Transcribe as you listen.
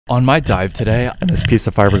On my dive today, this piece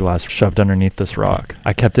of fiberglass shoved underneath this rock.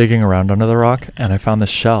 I kept digging around under the rock and I found this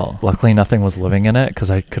shell. Luckily nothing was living in it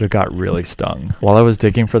because I could have got really stung. While I was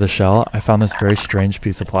digging for the shell, I found this very strange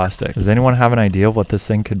piece of plastic. Does anyone have an idea of what this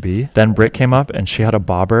thing could be? Then Britt came up and she had a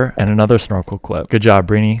bobber and another snorkel clip. Good job,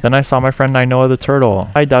 Brini. Then I saw my friend Kaneohe the turtle.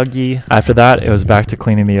 Hi, Dougie. After that, it was back to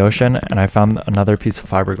cleaning the ocean and I found another piece of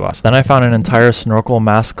fiberglass. Then I found an entire snorkel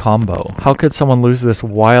mask combo. How could someone lose this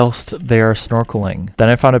whilst they are snorkeling? Then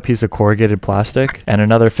I found a piece of corrugated plastic and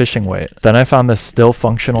another fishing weight. Then I found this still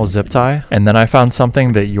functional zip tie, and then I found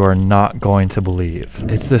something that you are not going to believe.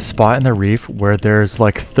 It's this spot in the reef where there's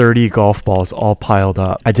like 30 golf balls all piled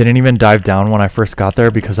up. I didn't even dive down when I first got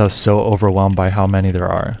there because I was so overwhelmed by how many there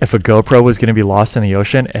are. If a GoPro was going to be lost in the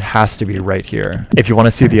ocean, it has to be right here. If you want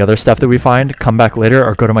to see the other stuff that we find, come back later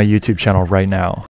or go to my YouTube channel right now.